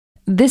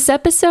This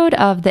episode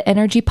of The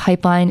Energy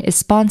Pipeline is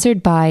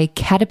sponsored by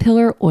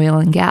Caterpillar Oil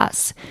and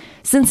Gas.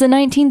 Since the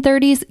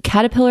 1930s,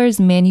 Caterpillar has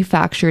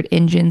manufactured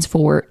engines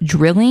for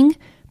drilling,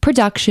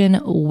 production,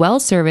 well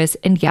service,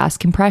 and gas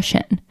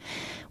compression.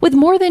 With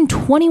more than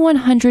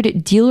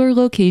 2,100 dealer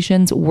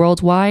locations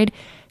worldwide,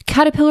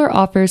 Caterpillar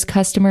offers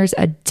customers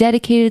a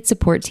dedicated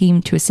support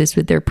team to assist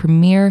with their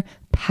premier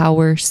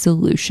power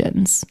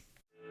solutions.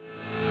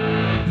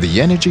 The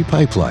Energy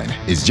Pipeline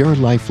is your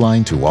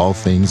lifeline to all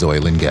things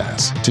oil and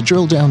gas, to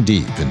drill down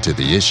deep into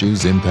the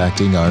issues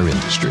impacting our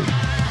industry.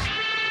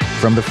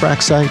 From the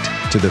frac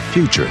site to the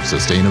future of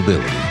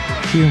sustainability,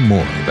 hear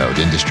more about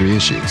industry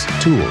issues,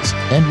 tools,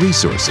 and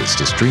resources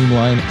to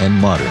streamline and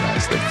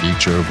modernize the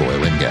future of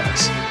oil and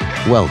gas.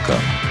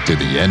 Welcome to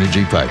the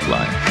Energy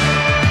Pipeline.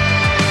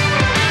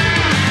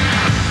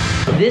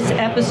 This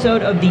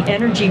episode of the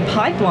Energy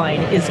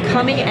Pipeline is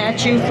coming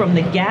at you from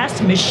the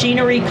Gas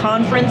Machinery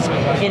Conference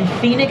in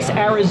Phoenix,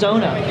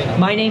 Arizona.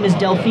 My name is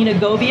Delphina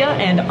Govia,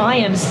 and I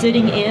am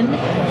sitting in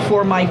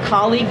for my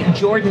colleague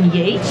Jordan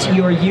Yates,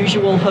 your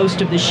usual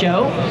host of the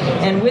show.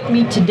 And with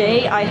me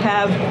today, I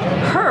have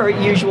her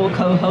usual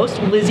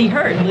co-host, Lizzie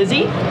Hurd.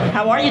 Lizzie,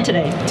 how are you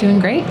today? Doing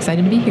great.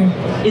 Excited to be here.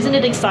 Isn't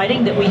it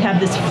exciting that we have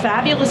this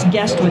fabulous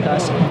guest with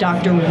us,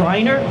 Dr.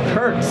 Ranier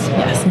Kurz?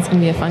 Yes, it's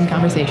going to be a fun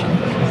conversation.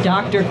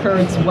 Dr.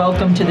 Kurz,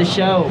 welcome to the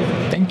show.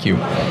 Thank you.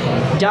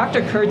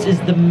 Dr. Kurz is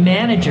the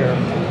manager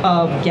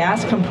of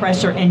gas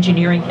compressor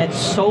engineering at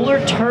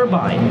Solar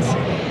Turbines,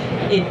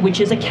 which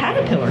is a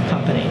Caterpillar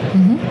company.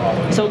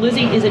 Mm-hmm. So,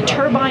 Lizzie, is it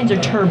turbines or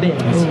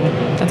turbines? Ooh,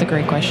 that's a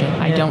great question.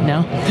 I don't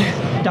know.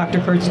 Dr.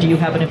 Kurz, do you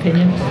have an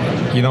opinion?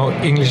 You know,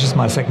 English is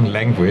my second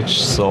language,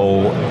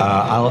 so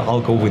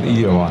I'll go with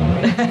either one.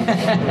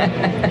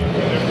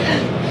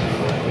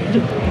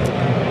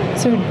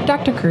 So,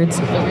 Dr. Kurz,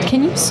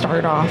 can you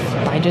start off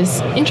by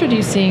just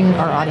introducing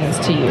our audience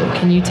to you?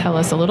 Can you tell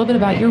us a little bit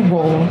about your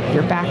role,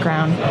 your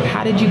background?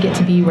 How did you get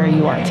to be where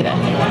you are today?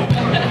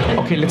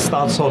 Okay, let's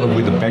start sort of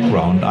with the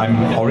background.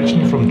 I'm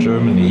originally from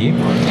Germany,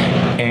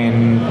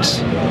 and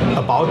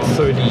about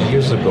 30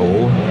 years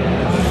ago,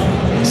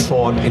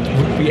 thought it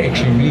would be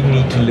actually really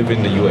neat to live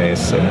in the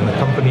US, and then the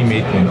company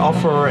made me an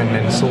offer, and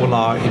then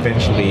Solar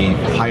eventually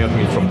hired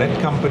me from that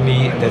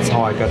company. That's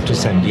how I got to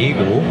San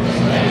Diego,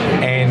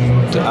 and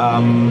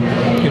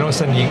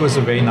San Diego is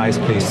a very nice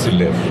place to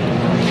live,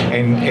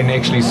 and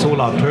actually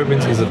Solar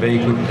Turbines is a very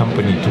good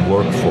company to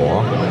work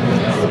for.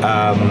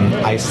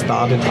 I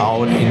started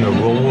out in a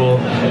role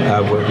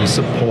where we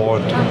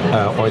support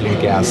oil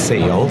and gas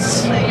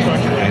sales,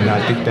 and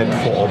I did that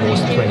for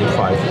almost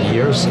 25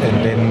 years,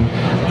 and then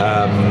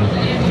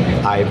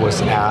I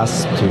was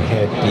asked to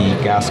head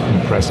the gas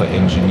compressor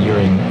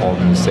engineering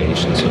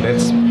organization. So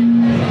that's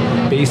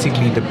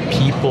basically the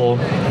people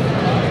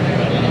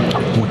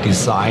who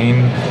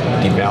design,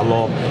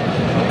 develop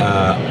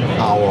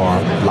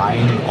our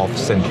line of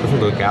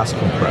centrifugal gas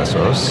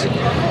compressors,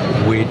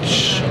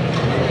 which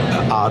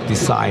are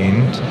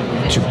designed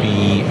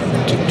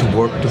to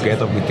work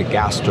together with the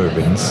gas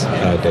turbines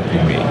that we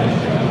make.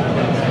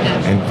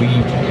 And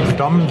we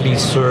predominantly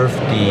serve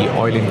the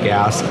oil and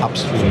gas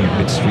upstream and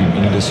midstream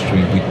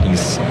industry with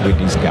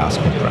these gas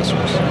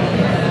compressors.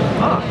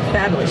 Ah,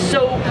 fabulous.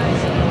 So,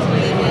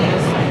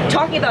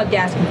 talking about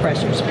gas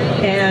compressors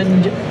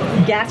and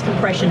gas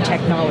compression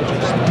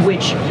technologies,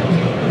 which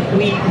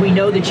we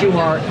know that you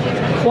are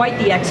quite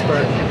the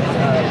expert.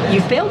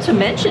 You failed to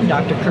mention,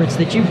 Dr. Kurz,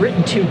 that you've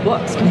written 2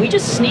 books. Can we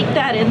just sneak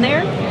that in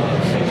there?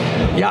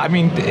 Yeah, I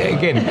mean,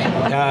 again,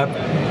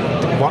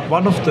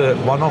 one of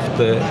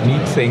the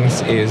neat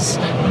things is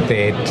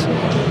that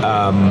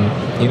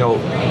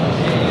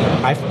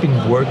I've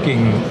been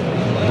working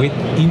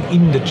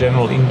in the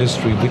general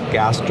industry with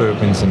gas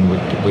turbines and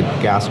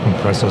with gas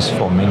compressors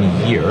for many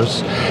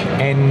years,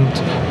 and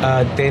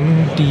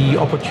then the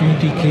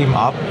opportunity came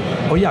up.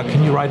 Oh yeah,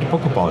 can you write a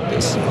book about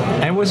this?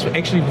 And it was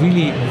actually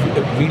really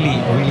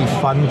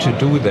fun to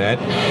do that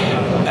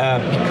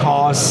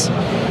because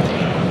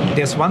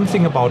there's one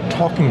thing about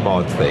talking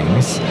about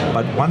things,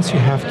 but once you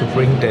have to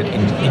bring that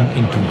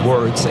into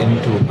words and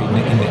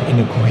in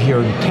a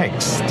coherent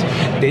text,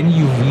 then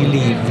you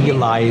really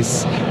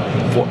realize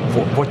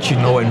what you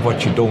know and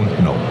what you don't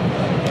know.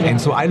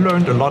 And so I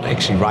learned a lot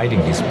actually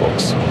writing these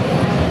books.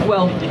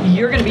 Well,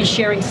 you're going to be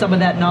sharing some of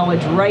that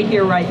knowledge right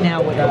here, right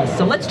now with us.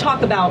 So let's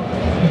talk about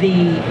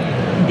the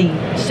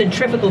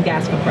centrifugal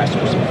gas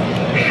compressors.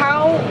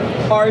 How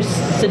are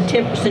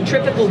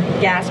centrifugal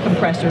gas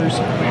compressors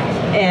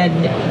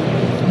and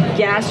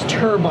gas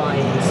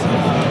turbines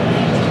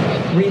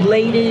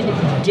related,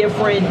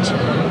 different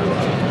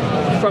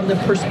from the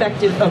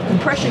perspective of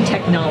compression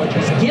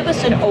technologies? Give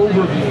us an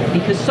overview,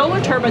 because Solar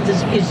Turbines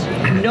is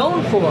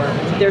known for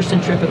their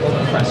centrifugal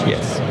compressors.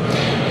 Yes.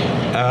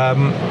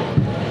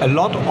 A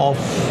lot of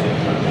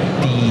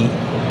the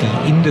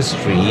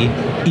industry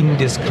in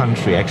this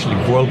country, actually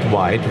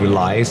worldwide,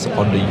 relies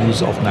on the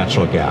use of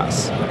natural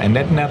gas. And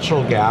that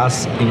natural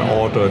gas, in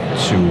order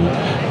to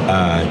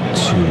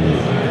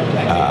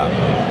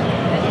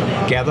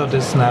gather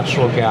this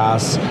natural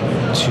gas,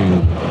 to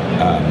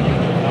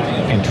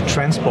And to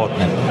transport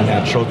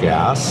natural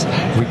gas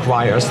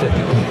requires that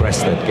you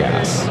compress that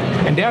gas.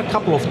 And there are a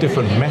couple of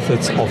different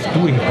methods of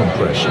doing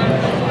compression.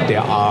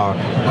 There are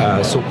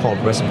so-called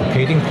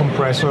reciprocating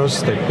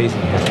compressors that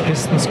basically have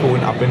pistons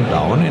going up and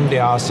down, and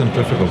there are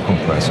centrifugal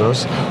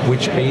compressors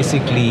which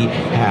basically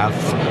have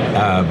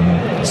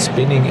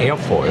spinning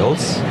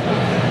airfoils.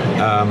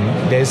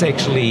 There's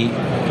actually,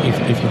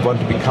 if you want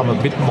to become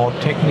a bit more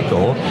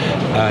technical,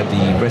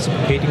 the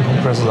reciprocating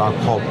compressors are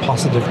called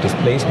positive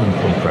displacement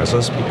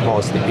compressors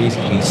because they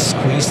basically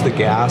squeeze the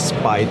gas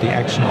by the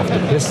action of the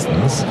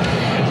pistons,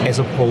 as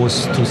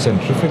opposed to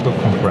centrifugal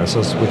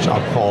compressors, which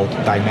are called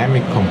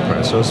dynamic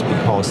compressors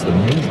because the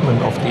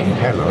movement of the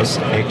impellers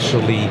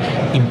actually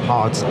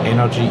imparts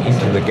energy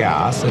into the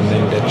gas, and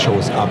then that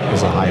shows up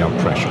as a higher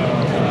pressure.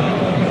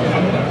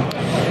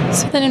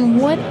 So then in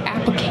what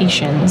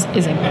applications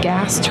is a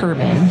gas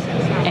turbine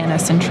and a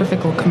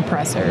centrifugal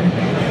compressor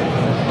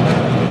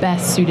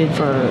best suited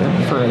for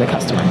the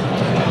customer?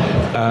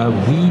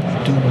 We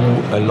do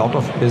a lot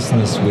of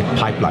business with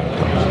pipeline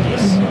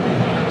companies.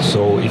 Mm-hmm.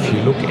 So if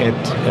you look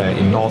at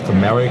in North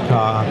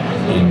America,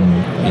 in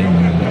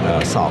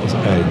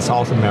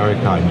South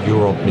America, in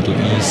Europe, Middle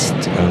East,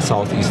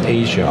 Southeast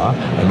Asia,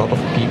 a lot of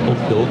people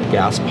build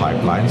gas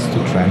pipelines to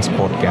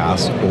transport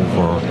gas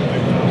over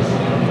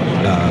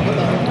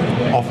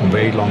often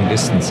very long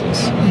distances.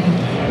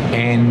 Mm-hmm.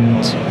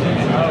 And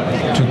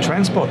to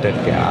transport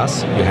that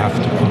gas, you have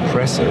to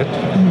compress it.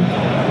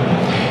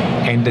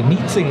 Mm-hmm. And the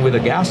neat thing with a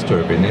gas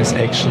turbine is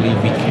actually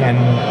we can,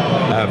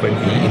 when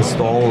we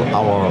install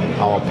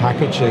our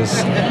packages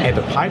at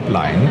a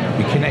pipeline,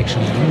 we can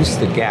actually use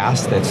the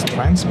gas that's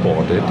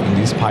transported in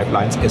these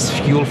pipelines as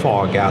fuel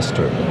for our gas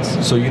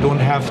turbines. So you don't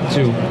have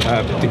to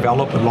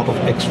develop a lot of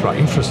extra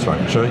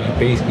infrastructure. You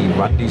basically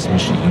run these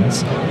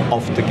machines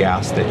off the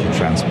gas that you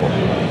transport.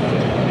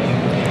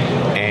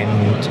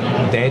 And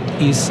that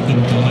is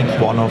indeed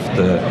one of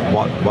the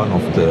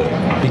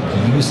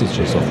big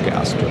usages of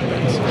gas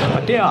turbines.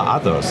 But there are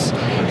others.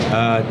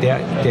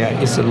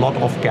 There is a lot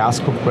of gas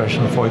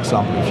compression, for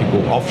example, if you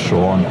go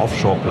offshore on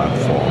offshore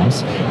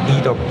platforms,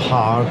 either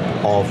part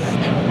of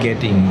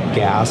getting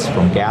gas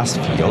from gas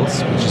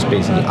fields, which is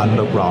basically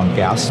underground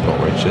gas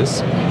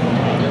storages,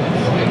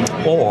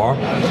 or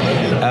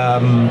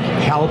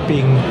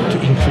helping to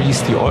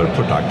increase the oil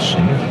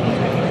production,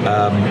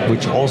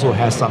 which also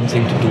has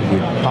something to do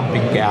with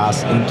pumping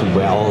gas into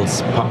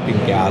wells, pumping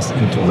gas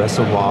into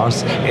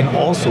reservoirs, and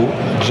also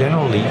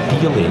generally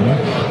dealing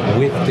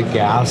with the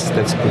gas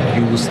that's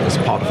produced as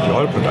part of the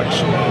oil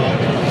production.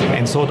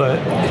 And so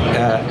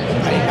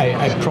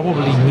I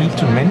probably need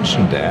to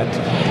mention that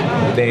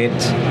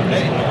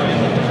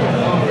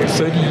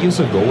 30 years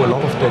ago, a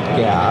lot of that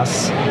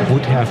gas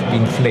would have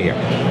been flared.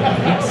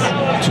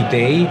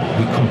 Today,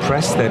 we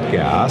compress that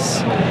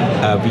gas,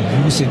 we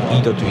use it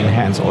either to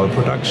enhance oil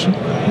production,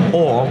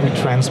 or we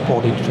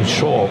transport it to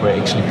shore where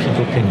actually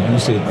people can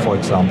use it, for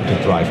example,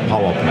 to drive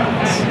power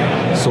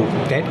plants. So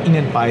that in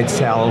and by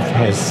itself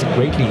has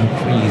greatly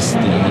increased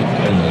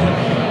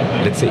the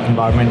let's say,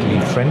 environmentally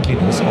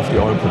friendliness of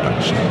the oil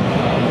production.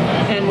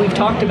 And we've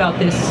talked about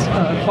this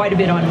quite a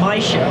bit on my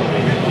show,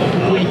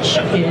 which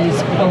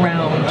is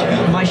around,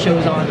 my show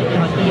is on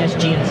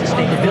ESG and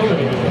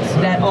sustainability.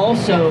 That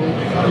also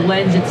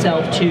lends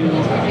itself to,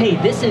 hey,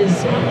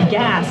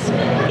 gas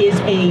is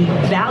a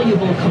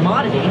valuable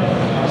commodity,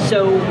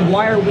 so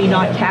why are we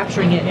not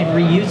capturing it and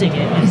reusing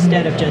it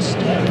instead of just,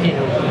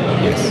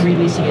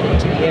 releasing it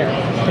into the air?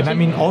 And I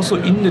mean,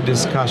 also in the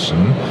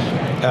discussion,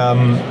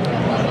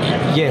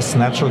 yes,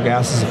 natural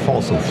gas is a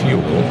fossil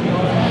fuel,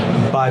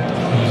 but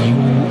you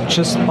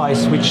just by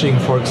switching,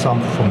 for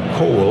example, from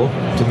coal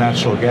to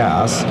natural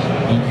gas,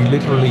 you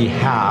literally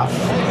halve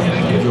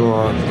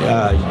your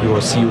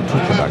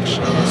CO2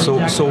 production. So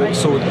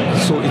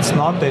it's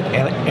not that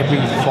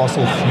every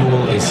fossil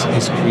fuel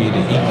is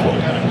created equal.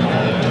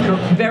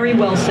 Very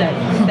well said.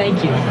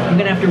 Thank you. I'm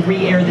going to have to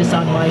re-air this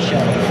on my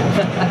show.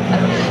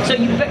 So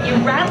you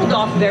rattled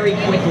off very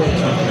quickly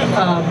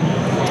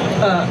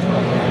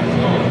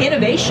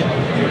innovation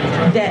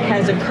that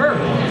has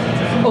occurred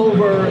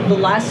over the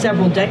last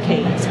several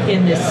decades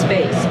in this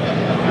space.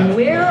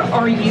 Where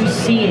are you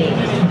seeing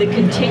the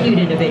continued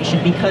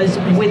innovation? Because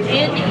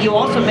you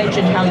also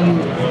mentioned how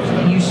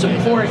you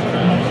support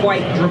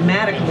quite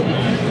dramatically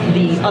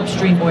the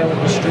upstream oil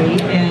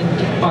industry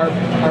and our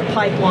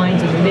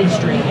pipelines and the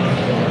midstream.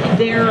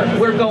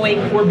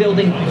 We're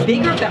building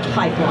bigger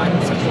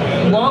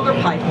pipelines, longer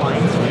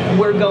pipelines.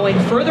 We're going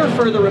further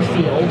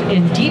afield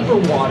in deeper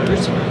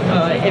waters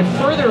and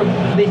further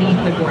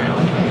beneath the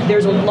ground.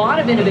 There's a lot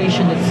of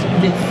innovation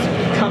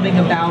that's coming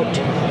about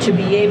to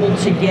be able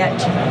to get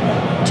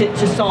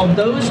to solve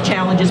those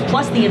challenges,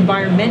 plus the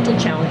environmental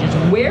challenges.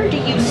 Where do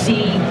you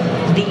see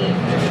the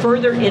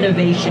further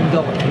innovation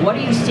going? What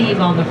are you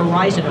seeing on the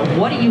horizon, or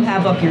what do you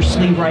have up your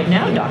sleeve right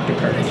now, Dr.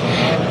 Kurz?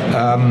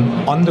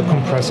 On the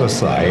compressor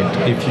side,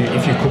 if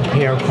you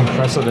compare a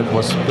compressor that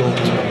was built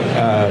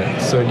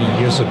 30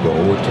 years ago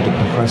to the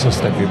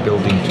compressors that we're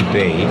building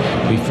today,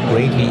 we've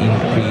greatly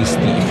increased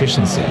the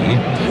efficiency.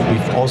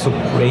 We've also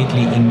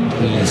greatly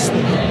increased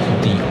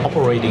the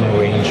operating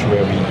range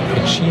where we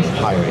achieve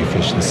higher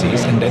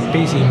efficiencies, and that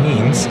basically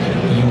means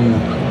you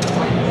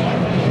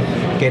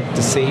get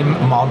the same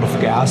amount of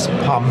gas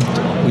pumped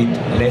with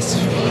less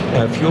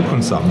fuel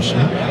consumption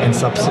and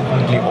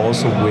subsequently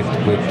also with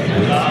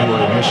fewer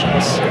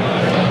emissions.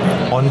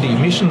 On the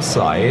emission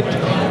side,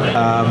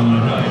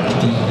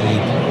 the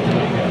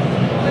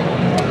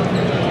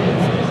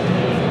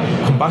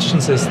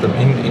combustion system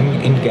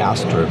in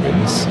gas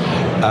turbines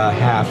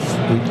have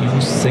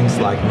reduced things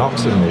like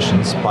NOx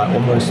emissions by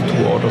almost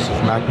 2 orders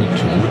of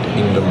magnitude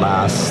in the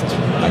last,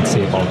 I'd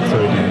say, about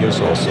 30 years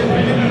or so.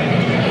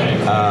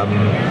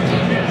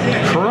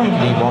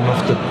 Currently, one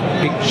of the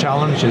big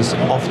challenges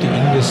of the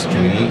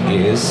industry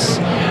is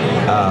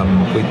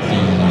with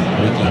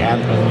the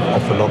advent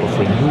of a lot of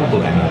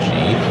renewable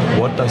energy.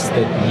 What does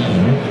that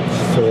mean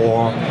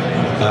for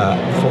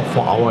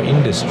our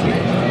industry?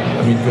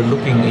 I mean, we're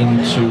looking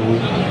into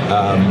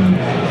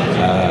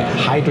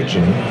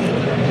hydrogen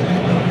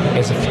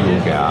as a fuel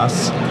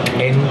gas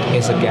and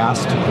as a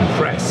gas to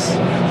compress,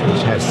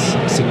 which has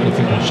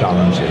significant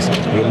challenges.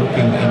 We're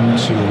looking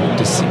into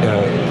the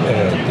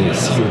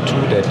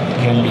CO2 that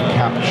can be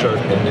captured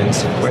and then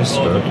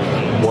sequestered.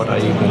 What are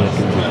you going to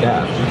do with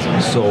that?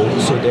 So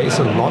there is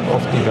a lot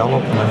of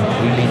development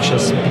really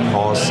just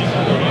because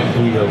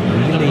we are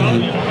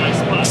really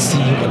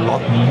seeing a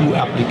lot of new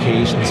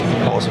applications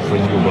because of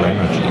renewable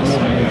energies.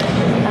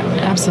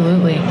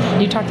 Absolutely.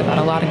 You talked about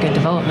a lot of good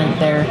development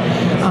there.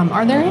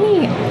 Are there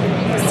any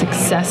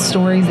success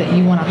stories that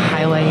you want to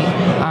highlight,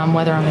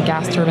 whether on the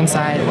gas turbine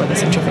side or the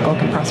centrifugal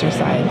compressor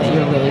side, that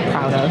you're really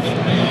proud of?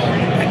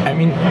 I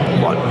mean,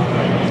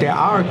 there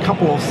are a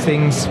couple of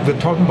things. We're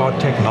talking about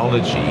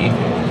technology,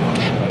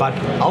 but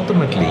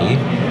ultimately,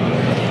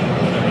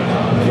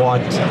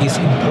 what is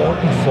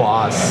important for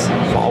us,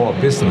 for our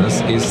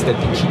business, is that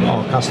we keep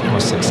our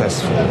customers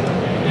successful.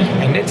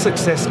 And that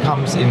success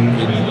comes in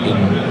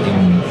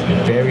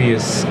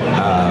various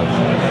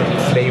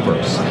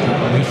flavors.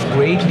 We've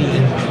greatly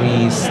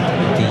increased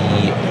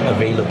the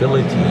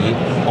availability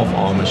of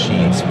our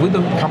machines with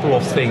a couple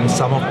of things.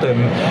 Some of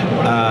them,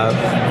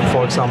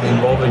 for example,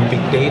 involving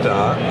big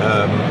data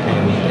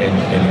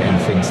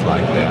and things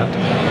like that.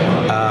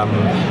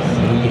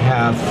 We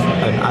have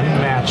an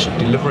unmatched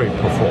delivery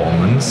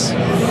performance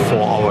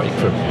for our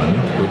equipment,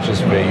 which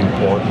is very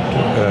important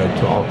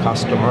to our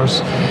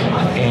customers.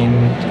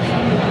 And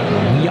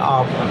we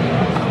are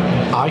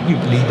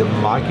arguably the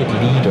market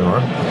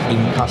leader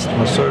in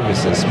customer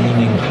services,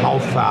 meaning how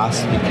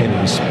fast we can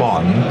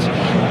respond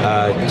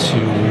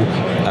to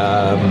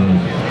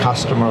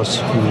customers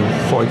who,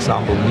 for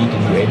example, need a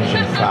new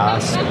engine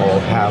fast or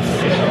have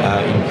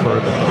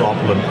incurred a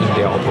problem in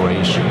their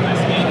operation.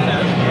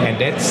 And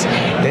that's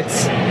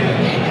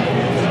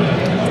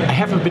I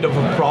have a bit of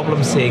a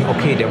problem saying,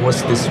 okay, there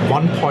was this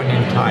one point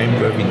in time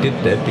where we did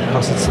that,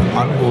 because it's an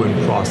ongoing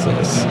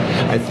process.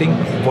 I think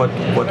what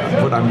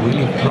I'm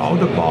really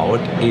proud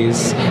about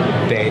is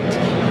that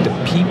the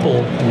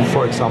people who,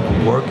 for example,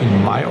 work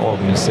in my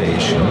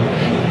organization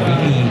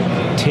really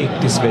take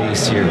this very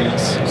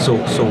serious. So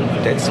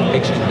that's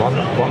actually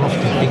one of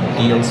the big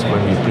deals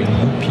when we bring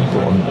new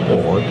people on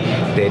board,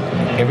 that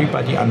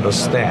everybody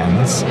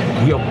understands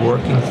we are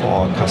working for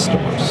our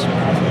customers.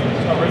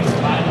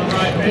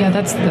 Yeah,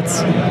 that's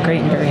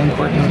great and very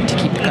important to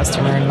keep the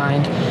customer in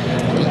mind.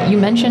 You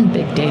mentioned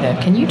big data.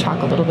 Can you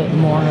talk a little bit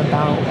more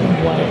about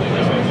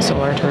what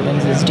Solar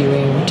Turbines is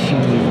doing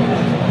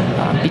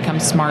to become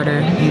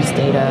smarter, use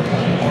data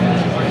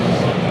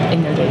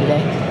in their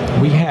day-to-day?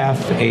 We have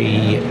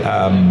a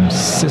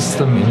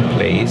system in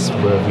place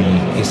where we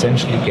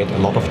essentially get a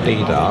lot of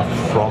data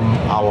from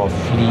our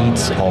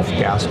fleets of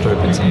gas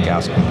turbines and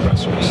gas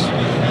compressors.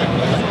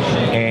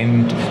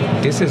 And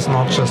this is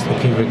not just,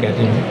 okay, we're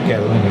getting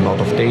a lot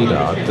of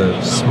data.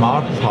 The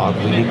smart part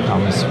really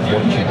comes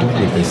what you do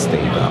with this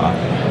data.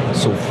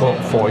 So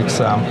for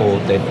example,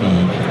 that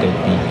we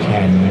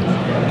can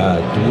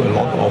do a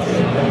lot of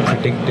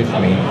predictive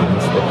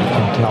maintenance, that we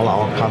can tell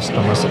our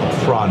customers up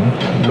front,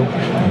 look,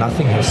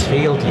 nothing has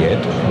failed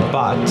yet,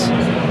 but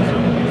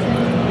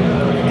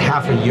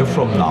half a year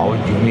from now,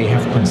 you may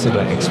have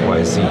considered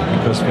XYZ,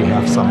 because we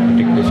have some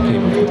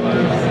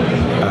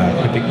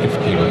predictive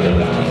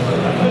capability.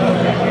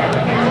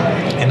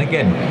 And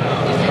again,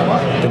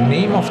 the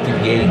name of the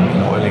game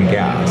in oil and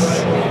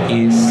gas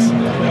is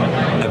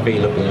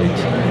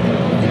availability.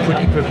 You put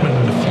equipment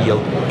in the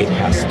field, it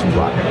has to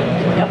run.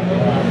 Yep.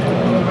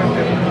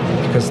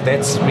 Because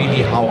that's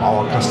really how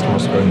our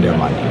customers earn their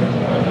money.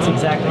 That's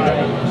exactly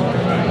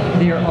right.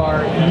 There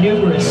are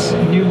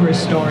numerous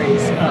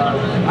stories.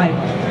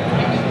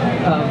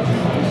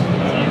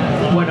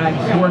 When I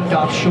worked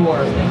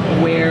offshore,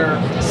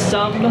 where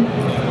some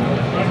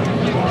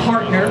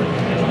partner,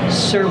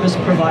 service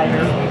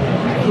provider,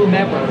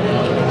 whomever,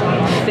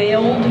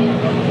 failed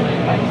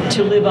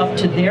to live up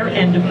to their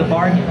end of the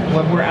bargain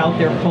when we're out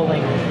there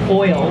pulling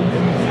oil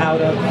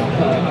out of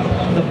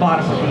the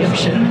bottom of the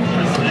ocean,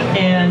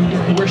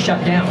 and we're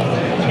shut down.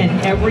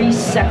 And every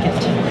second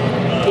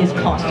is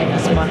costing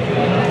us money.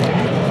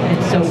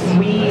 And so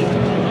we,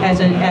 as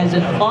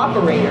an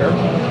operator,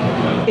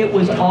 it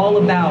was all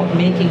about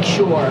making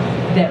sure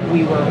that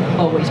we were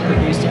always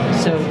producing.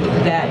 So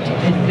that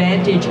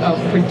advantage of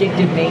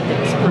predictive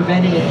maintenance,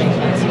 preventative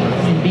maintenance,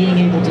 and being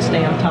able to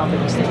stay on top of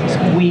these things,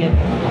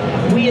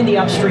 we in the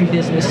upstream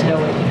business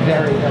know it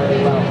very,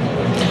 very well.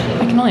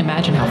 I can only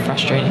imagine how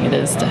frustrating it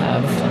is to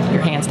have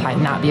your hands tied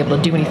and not be able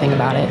to do anything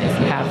about it if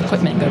you have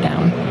equipment go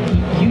down.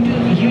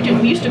 You do.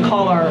 We used to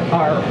call our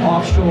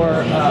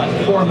offshore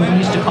foremen, we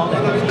used to call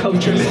them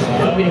coaches.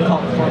 We didn't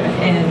call them foremen.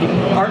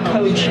 And our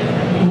coach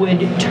would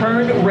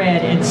turn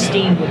red and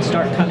steam would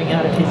start coming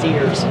out of his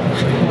ears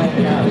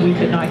when we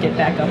could not get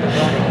back up and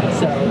running.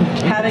 So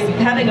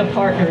having a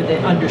partner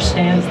that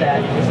understands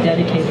that and is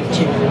dedicated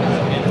to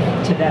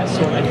that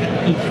sort of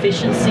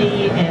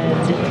efficiency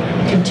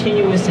and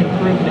continuous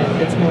improvement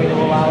that's going to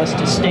allow us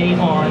to stay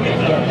on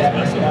and get better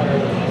and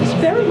better is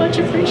very much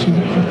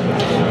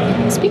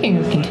appreciated. Speaking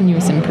of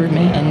continuous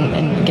improvement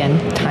and again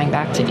tying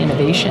back to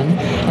innovation,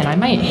 and I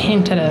might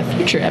hint at a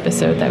future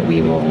episode that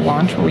we will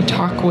launch where we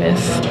talk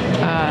with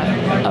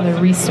other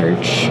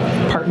research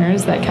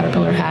partners that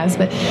Caterpillar has,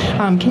 but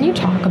can you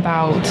talk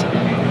about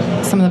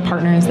some of the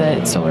partners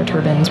that Solar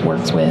Turbines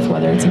works with,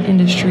 whether it's an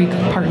industry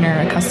partner,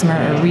 a customer,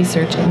 or a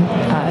research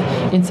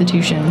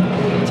institution,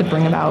 to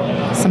bring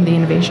about some of the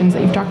innovations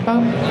that you've talked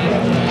about?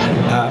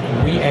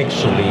 We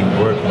actually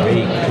work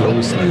very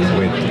closely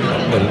with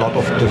a lot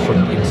of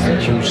different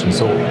institutions.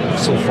 So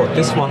for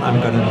this one, I'm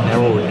going to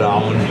narrow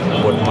down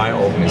what my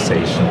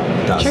organization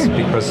does, Sure.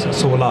 because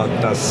Solar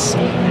does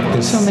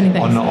this So many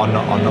things.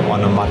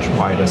 on a much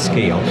wider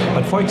scale.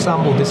 But for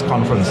example, this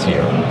conference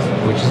here,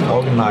 which is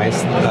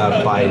organized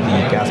by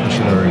the Gas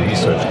Machinery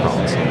Research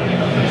Council,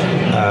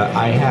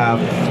 I have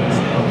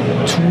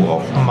two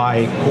of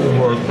my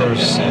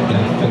co-workers in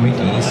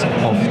committees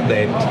of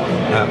that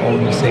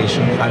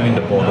organization. I'm in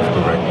the board of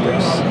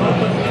directors.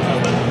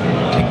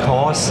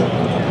 Because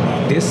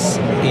this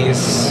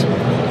is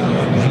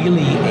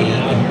really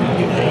an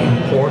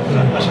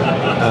important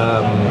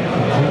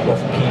group of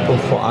people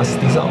for us.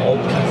 These are all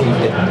people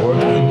that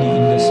work in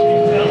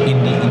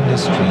the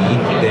industry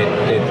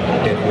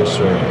that we're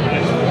serving.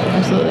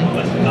 Absolutely.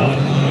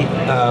 We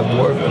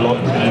work a lot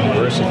with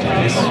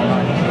universities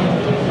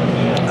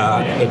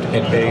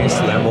at various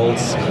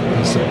levels.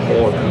 We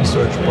support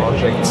research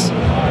projects.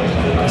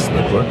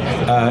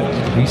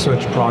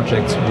 Research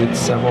projects with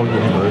several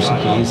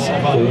universities,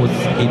 both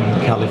in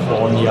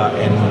California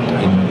and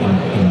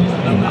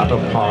in other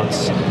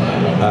parts,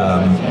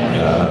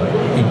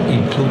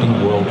 including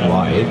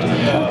worldwide.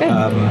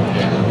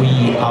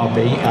 We are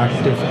very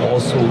active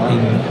also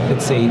in,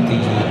 let's say,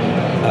 the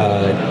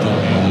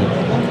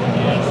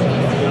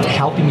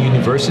helping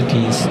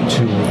universities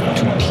to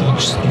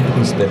teach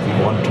students that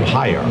we want to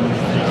hire.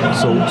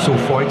 So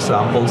for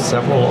example,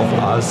 several of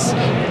us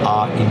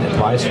are in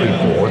advisory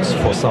boards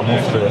for some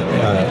of the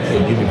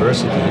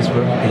universities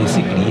where we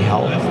basically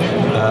help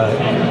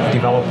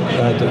develop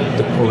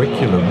the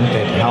curriculum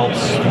that helps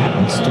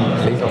students to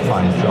later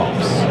find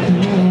jobs.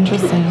 Really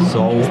interesting.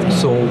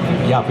 So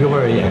yeah, we're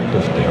very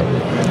active there.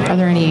 Are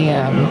there any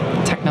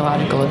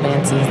technological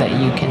advances that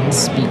you can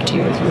speak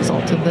to as a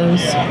result of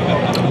those?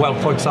 Well,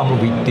 for example,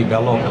 we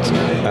developed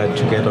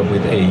together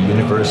with a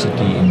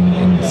university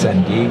in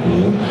San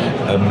Diego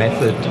a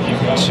method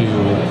to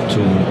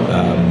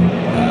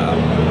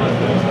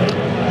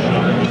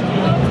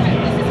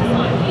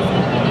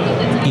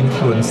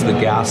influence the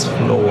gas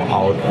flow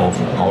out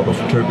of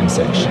turbine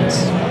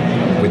sections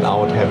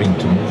without having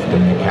to move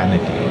them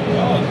mechanically.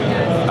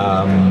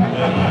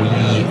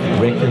 We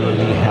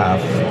regularly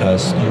have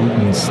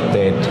students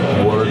that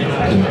work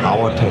in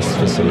our test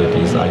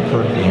facilities. I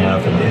currently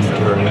have an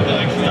intern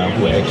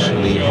who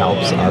actually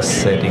helps us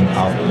setting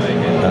up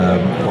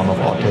one of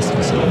our test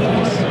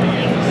facilities.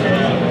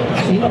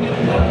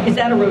 Is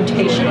that a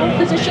rotational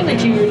position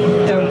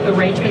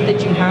arrangement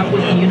that you have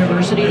with the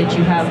university, that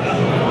you have,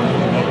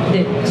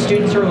 that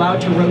students are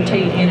allowed to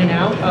rotate in and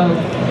out of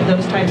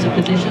those types of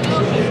positions?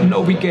 No,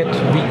 we get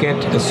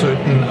a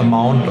certain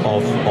amount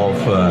of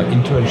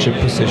internship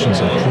positions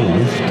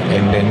approved,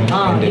 and then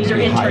these are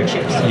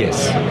internships.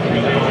 Yes.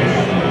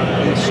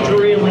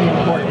 Extremely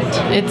important.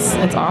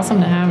 It's awesome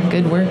to have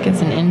good work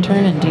as an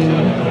intern and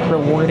do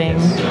rewarding,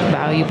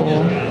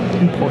 valuable,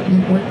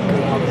 important work.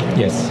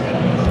 Yes.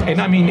 And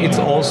I mean, it's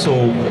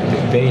also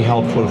very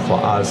helpful for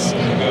us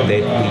that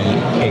we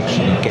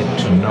actually get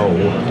to know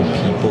the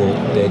people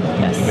that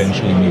we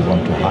eventually may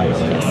want to hire.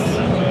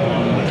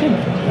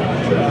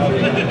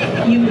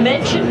 You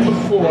mentioned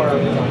before,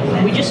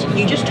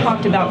 you just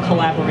talked about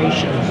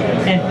collaboration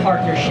and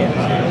partnership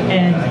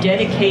and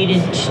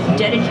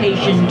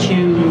dedication to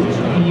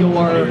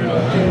your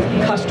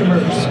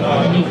customers'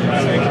 needs.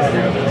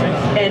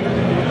 And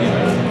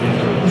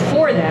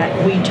before that,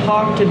 we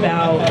talked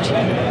about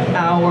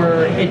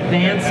our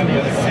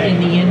advancements in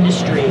the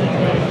industry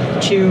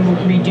to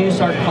reduce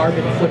our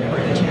carbon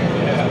footprint.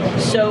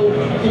 So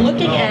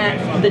looking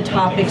at the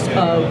topics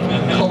of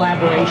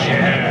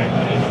collaboration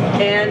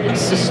and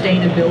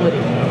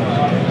sustainability,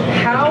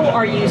 how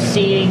are you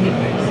seeing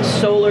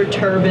Solar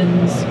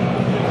Turbines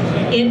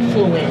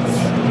influence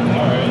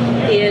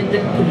in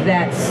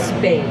that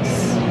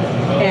space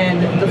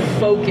and the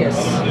focus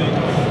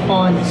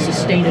on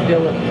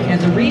sustainability? And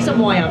the reason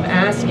why I'm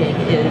asking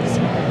is,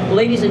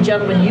 ladies and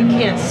gentlemen, you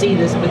can't see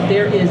this, but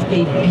there is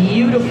a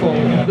beautiful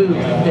booth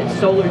that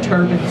Solar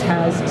Turbines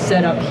has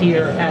set up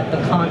here at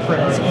the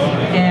conference,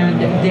 and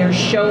they're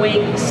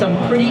showing some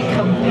pretty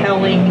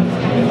compelling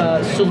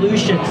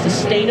solutions,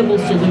 sustainable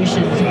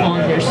solutions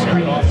on their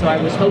screen. So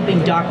I was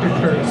hoping Dr.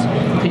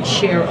 Kurz could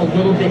share a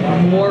little bit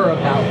more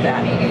about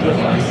that with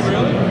us.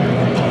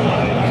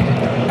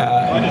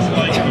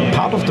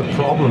 Part of the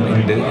problem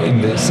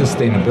in the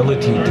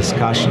sustainability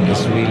discussion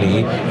is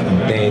really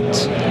that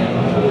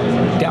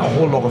there are a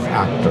whole lot of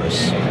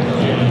actors.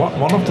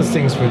 One of the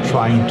things we're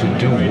trying to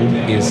do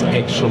is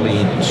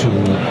actually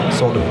to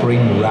sort of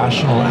bring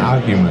rational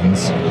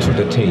arguments to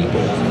the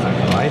table,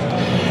 right?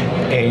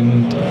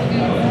 And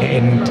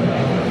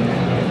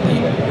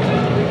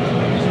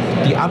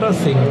the other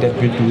thing that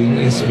we're doing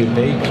is we're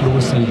very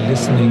closely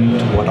listening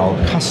to what our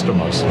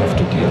customers have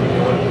to deal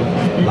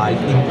with, like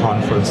in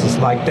conferences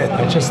like that.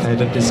 I just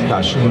had a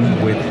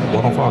discussion with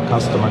one of our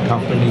customer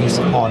companies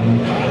on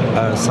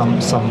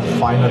some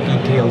finer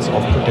details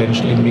of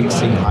potentially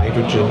mixing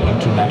hydrogen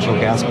into natural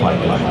gas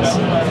pipelines,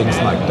 things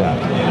like that.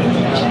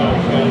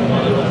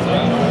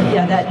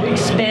 Yeah, that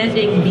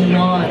expanding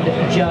beyond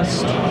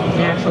just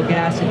natural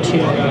gas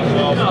into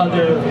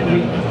other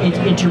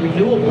into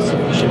renewable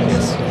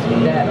solutions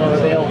that are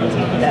available.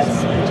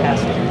 That's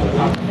fantastic.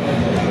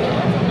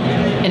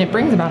 And it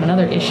brings about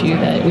another issue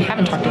that we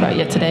haven't talked about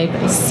yet today,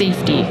 but is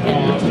safety.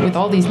 And with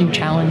all these new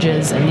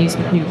challenges and these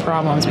new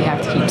problems, we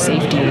have to keep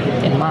safety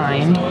in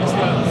mind.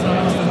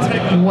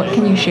 What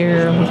can you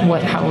share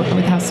with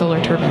how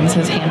Solar Turbines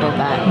has handled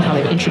that and how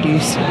they've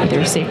introduced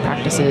their safe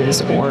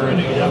practices or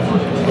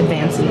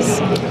advances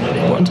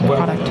into the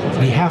product?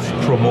 We have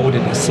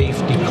promoted a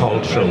safety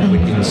culture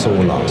within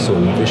Solar. So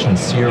Vision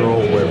Zero,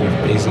 where we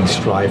basically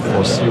strive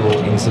for zero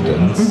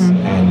incidents,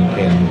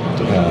 and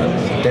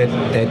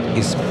that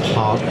is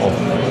part of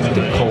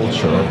the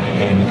culture,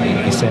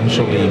 and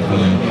essentially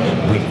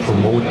we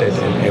promote that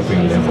at every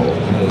level.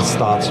 And it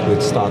starts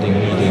with starting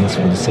meetings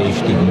with a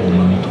safety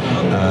moment,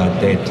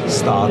 that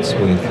starts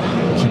with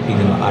keeping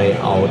an eye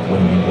out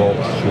when we walk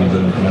through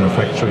the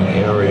manufacturing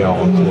area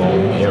or through our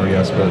own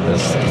areas where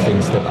there's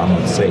things that are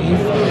not safe.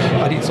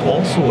 But it's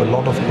also a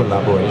lot of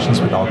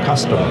collaborations with our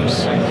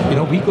customers. You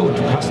know, we go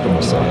to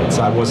customer sites.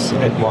 I was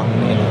at one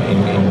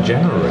in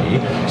January,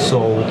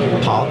 so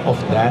part of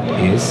that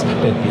is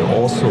that we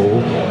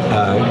also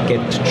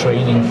get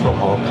training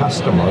from our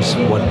customers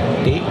what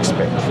they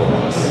expect from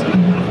us.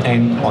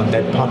 And on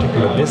that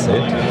particular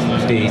visit,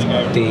 they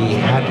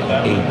had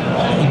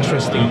a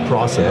interesting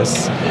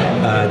process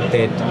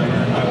that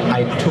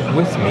I took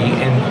with me,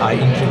 and I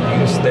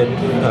introduced that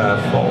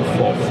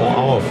for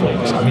our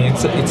folks. I mean,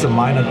 it's a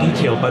minor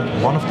detail, but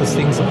one of the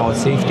things about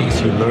safety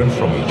is you learn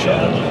from each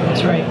other.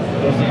 That's right.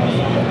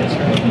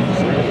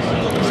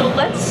 So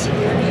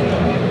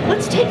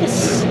let's take a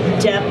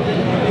step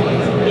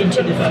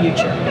into the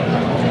future.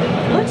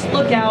 Let's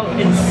look out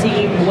and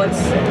see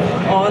what's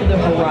on the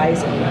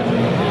horizon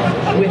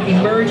with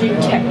emerging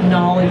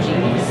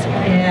technologies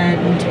and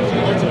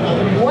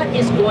what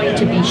is going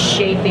to be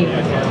shaping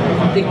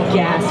the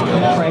gas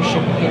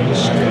compression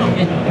industry.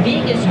 And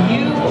being as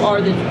you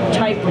are the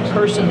type of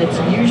person that's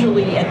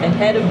usually at the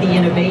head of the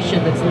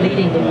innovation that's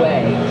leading the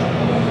way,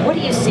 what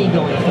do you see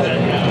going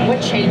forward?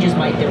 What changes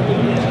might there be?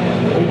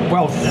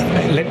 Well,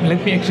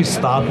 let me actually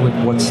start with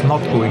what's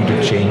not going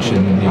to change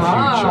in the future.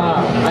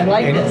 I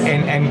like this.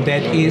 And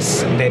that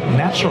is that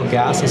natural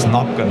gas is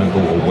not going to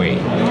go away.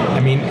 I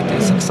mean,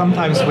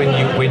 sometimes when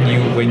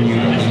you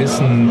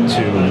listen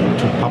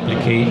to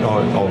publication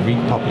or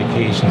read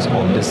publications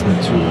or listen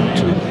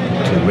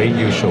to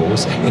radio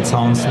shows, it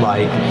sounds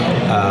like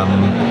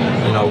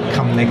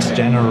come next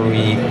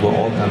January we're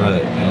all going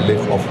to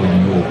live off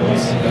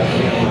renewables.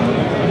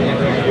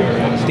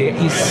 There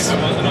is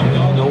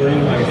no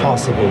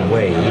possible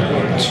way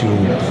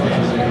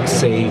to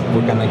say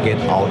we're going to get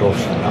out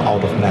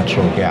of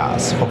natural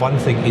gas. For one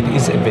thing, it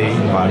is a very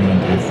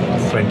environmentally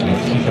friendly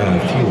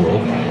fuel,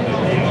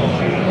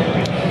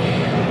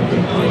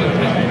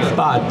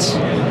 but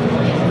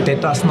that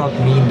does not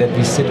mean that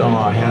we sit on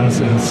our hands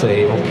and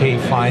say, okay,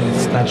 fine,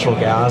 it's natural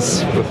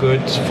gas, we're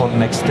good for the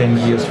next 10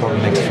 years, for the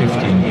next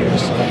 15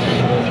 years.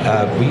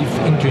 We've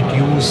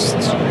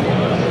introduced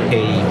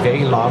a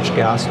very large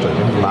gas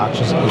turbine, the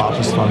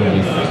largest one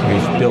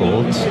we've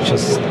built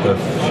just a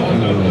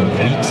few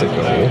weeks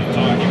ago,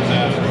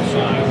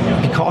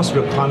 because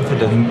we're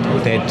confident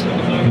that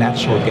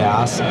natural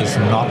gas is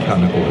not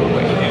going to go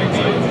away.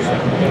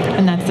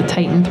 And that's the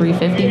Titan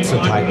 350? It's the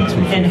Titan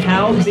 350. And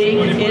how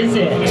big is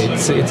it?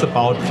 It's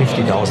about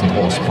 50,000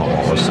 horsepower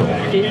or so.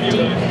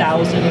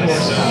 50,000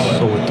 horsepower.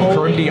 So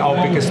currently our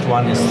biggest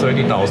one is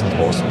 30,000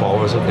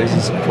 horsepower, so this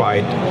is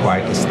quite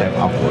a step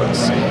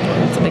upwards.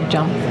 That's a big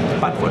jump.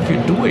 But what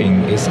we're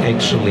doing is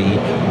actually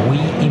we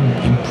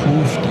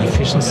improve the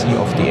efficiency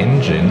of the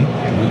engine,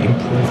 we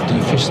improve the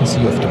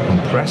efficiency of the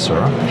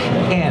compressor,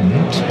 and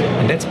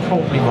that's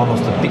probably one of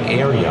the big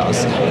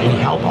areas, we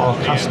help our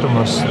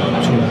customers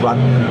to run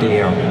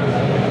their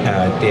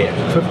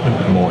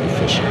equipment more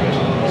efficient.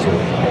 So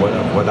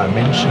what I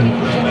mentioned,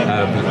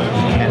 we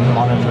can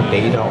monitor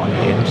data on the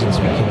engines,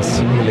 we can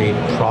simulate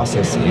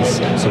processes,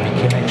 so we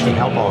can actually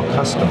help our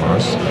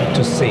customers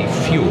to save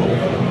fuel.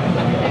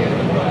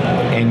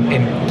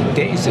 And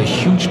there is a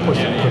huge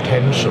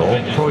potential,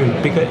 probably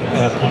bigger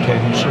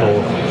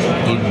potential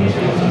in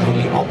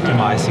really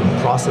optimizing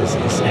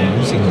processes and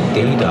using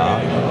data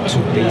to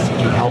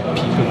basically help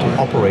people to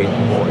operate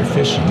more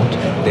efficient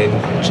than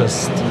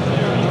just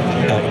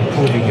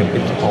improving a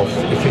bit of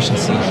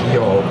efficiency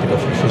here or a bit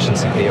of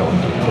efficiency there on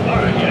the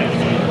equipment.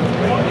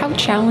 How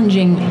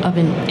challenging of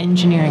an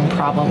engineering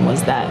problem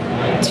was that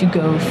to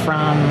go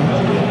from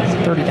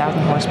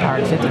 30,000 horsepower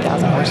to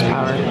 50,000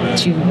 horsepower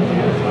to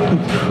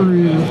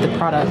improve the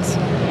products,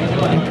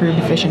 improve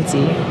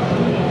efficiency?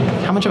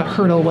 How much of a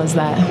hurdle was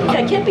that?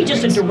 Yeah, it can't be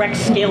just a direct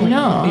scaling.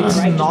 No. It's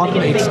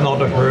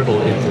not a hurdle.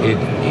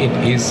 It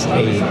is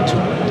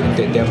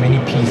there are many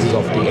pieces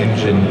of the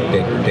engine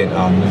that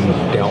are new.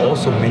 There are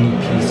also many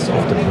pieces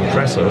of the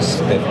compressors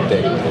that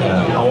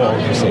our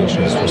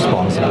organization is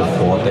responsible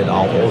for that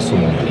are also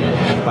new.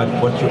 But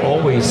what you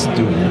always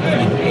do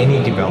in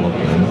any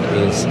development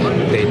is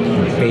that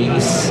you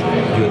base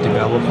your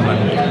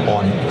development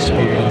on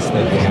experience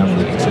that you have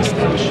with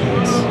existing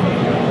machines.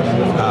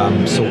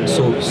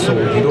 So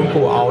you don't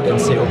go out and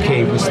say,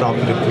 okay, we start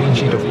with a clean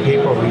sheet of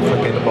paper, we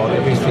forget about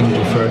everything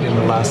we've heard in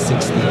the last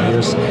 60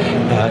 years.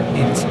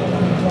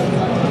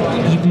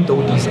 Even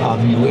though these are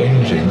new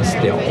engines,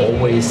 they're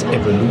always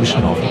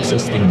evolution of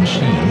existing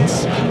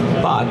machines,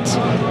 but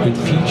with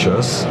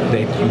features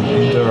that you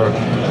either,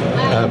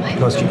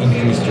 because you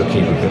increased your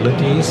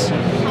capabilities,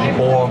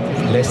 or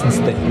lessons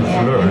that you've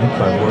learned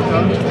by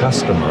working with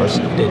customers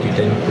that you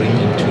then bring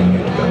into a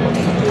new development.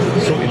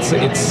 So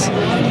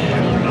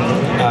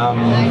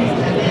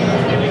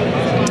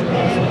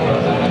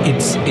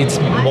it's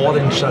more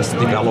than just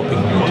developing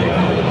new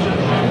technology.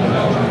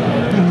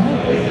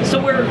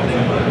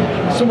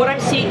 So what I'm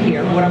seeing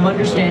here, what I'm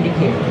understanding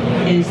here,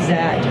 is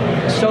that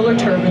Solar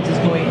Turbines is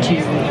going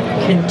to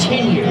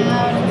continue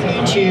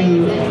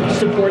to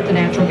support the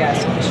natural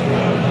gas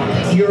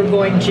industry. You're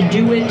going to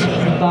do it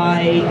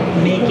by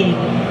making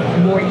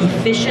more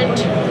efficient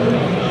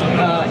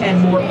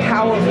and more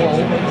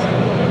powerful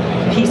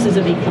pieces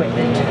of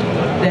equipment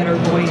that are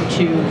going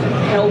to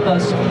help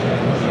us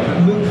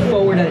move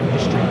forward an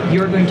industry.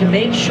 You're going to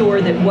make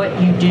sure that what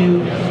you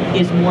do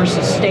is more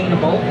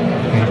sustainable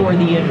for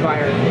the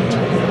environment.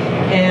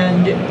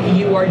 And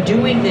you are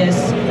doing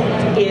this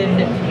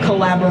in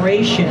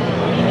collaboration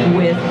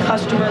with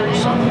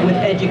customers, with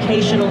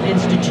educational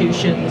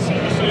institutions,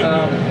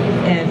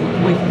 and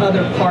with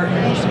other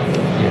partners.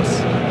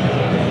 Yes.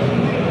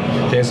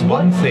 There's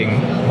one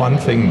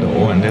thing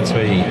though, and that's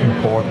very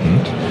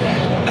important.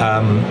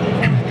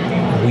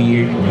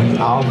 We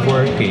are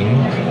working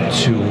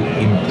to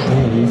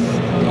improve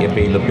the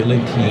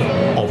availability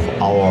of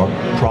our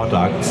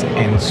products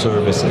and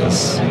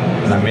services.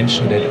 And I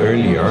mentioned that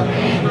earlier.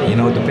 You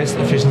know, the best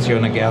efficiency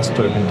on a gas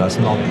turbine does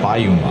not buy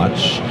you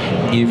much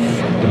if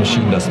the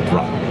machine doesn't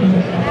run.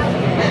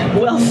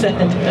 Well said.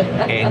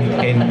 and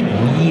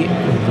we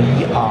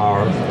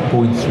are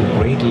going through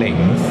great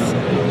lengths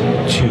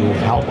to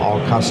help our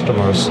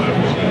customers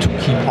to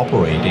keep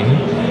operating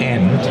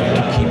and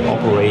to keep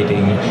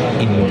operating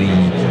in the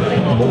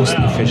most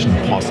efficient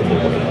possible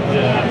way.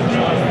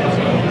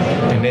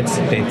 And that's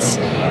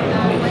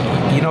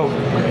you know,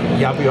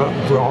 yeah,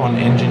 we're an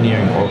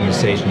engineering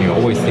organization. You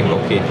always think,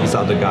 okay, these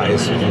are the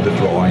guys who do the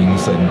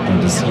drawings and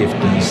do the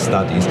CFD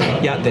studies.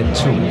 Yeah, that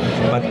too.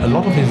 But a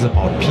lot of it is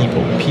about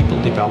people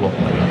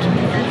development.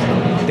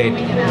 That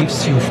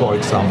gives you, for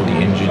example, the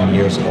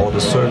engineers or the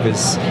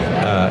service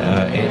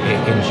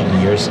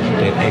engineers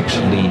that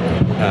actually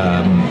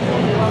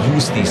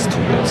use these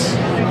tools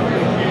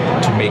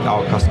to make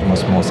our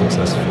customers more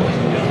successful.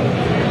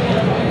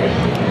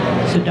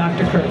 So,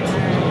 Dr. Kurz,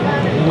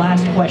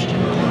 last question.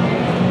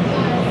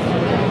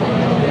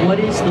 What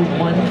is the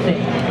one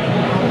thing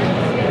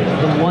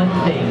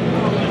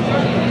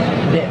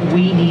that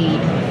we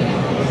need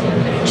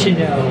to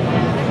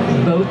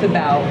know both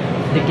about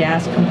the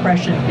gas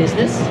compression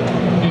business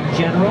in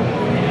general?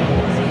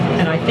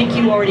 And I think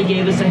you already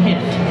gave us a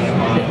hint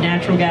that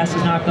natural gas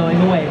is not going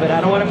away, but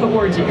I don't want to put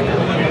words in your mouth.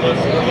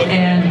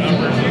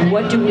 And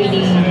what do we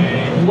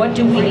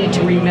need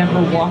to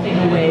remember walking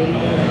away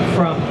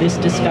from this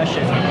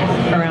discussion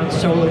around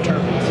solar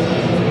turbines?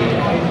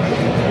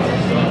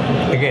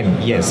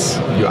 Again, yes,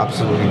 you're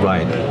absolutely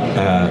right.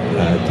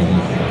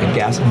 The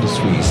gas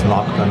industry is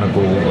not going to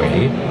go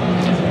away,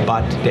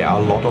 but there are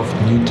a lot of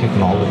new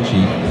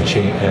technology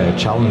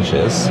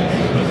challenges,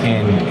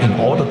 and in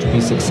order to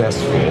be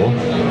successful,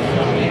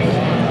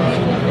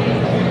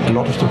 a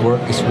lot of the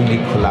work is really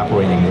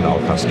collaborating with our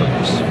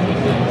customers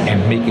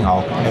and making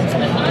our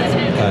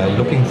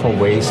looking for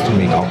ways to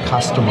make our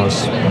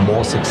customers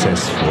more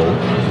successful,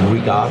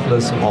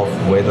 regardless of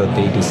whether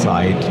they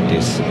decide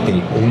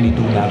they only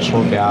do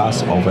natural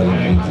gas or whether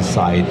they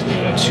decide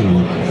to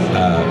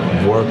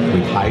work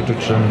with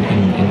hydrogen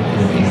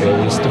in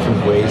various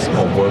different ways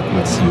or work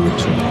with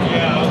CO2.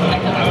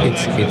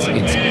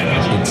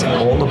 It's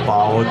all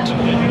about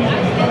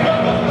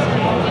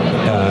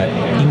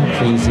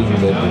increasing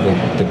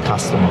the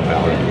customer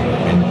value,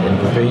 and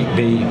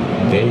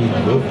very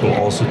vocal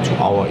also to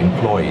our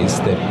employees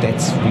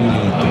that's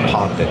really the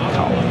part that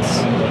counts.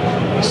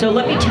 So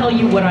let me tell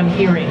you what I'm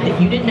hearing that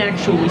you didn't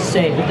actually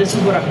say, but this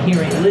is what I'm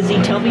hearing.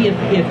 Lizzie, tell me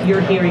if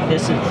you're hearing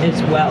this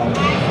as well.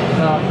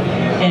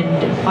 And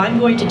I'm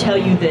going to tell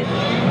you that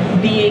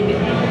being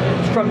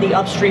from the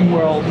upstream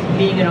world,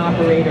 being an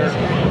operator,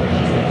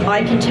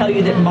 I can tell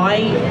you that my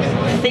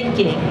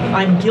thinking,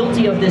 I'm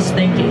guilty of this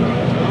thinking.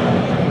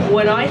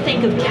 When I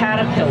think of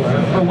Caterpillar,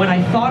 or when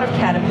I thought of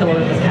Caterpillar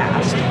in the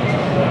past,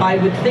 I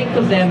would think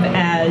of them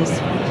as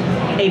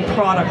a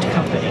product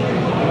company.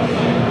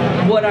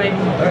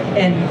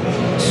 And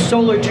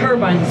Solar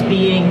Turbines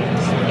being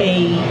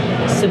a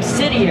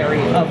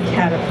subsidiary of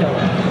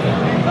Caterpillar,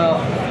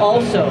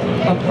 also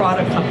a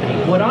product company.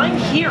 What I'm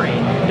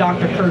hearing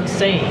Dr. Kurz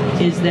saying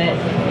is that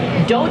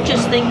don't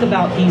just think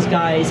about these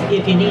guys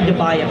if you need to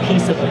buy a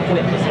piece of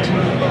equipment.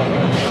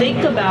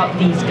 Think about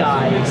these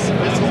guys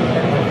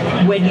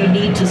when you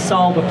need to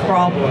solve a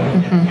problem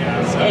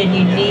and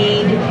you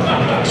need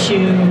to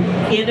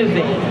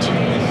innovate.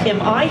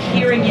 Am I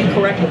hearing you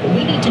correctly?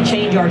 We need to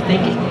change our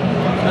thinking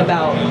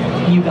about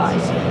you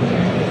guys.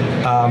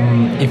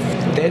 If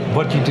that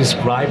what you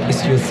describe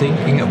is your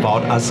thinking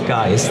about us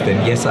guys,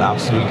 then yes, I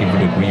absolutely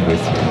would agree with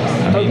you.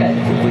 I mean,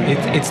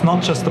 it's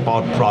not just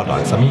about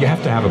products. I mean, you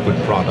have to have a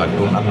good product,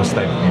 don't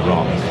understand me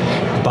wrong.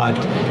 But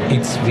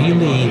it's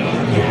really,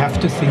 you have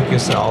to think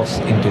yourselves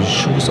in the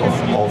shoes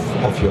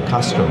of your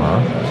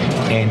customer,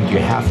 and you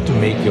have to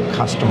make your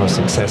customer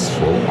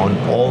successful on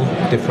all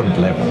different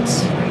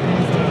levels.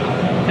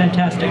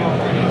 Fantastic.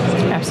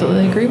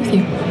 Absolutely agree with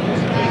you.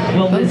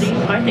 Well, Lizzie,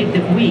 I think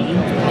that we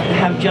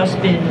have just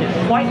been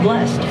quite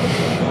blessed to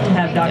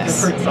have Dr.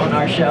 Kurz on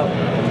our show.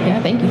 Yeah,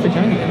 thank you for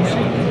joining us.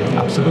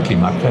 Absolutely,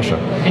 my pleasure.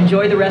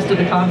 Enjoy the rest of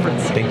the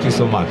conference. Thank you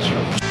so much.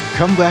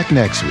 Come back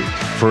next week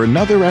for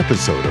another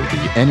episode of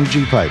The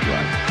Energy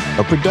Pipeline,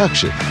 a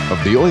production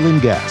of the Oil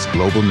and Gas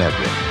Global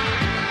Network.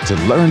 To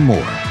learn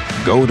more,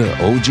 go to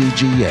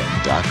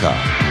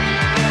oggn.com.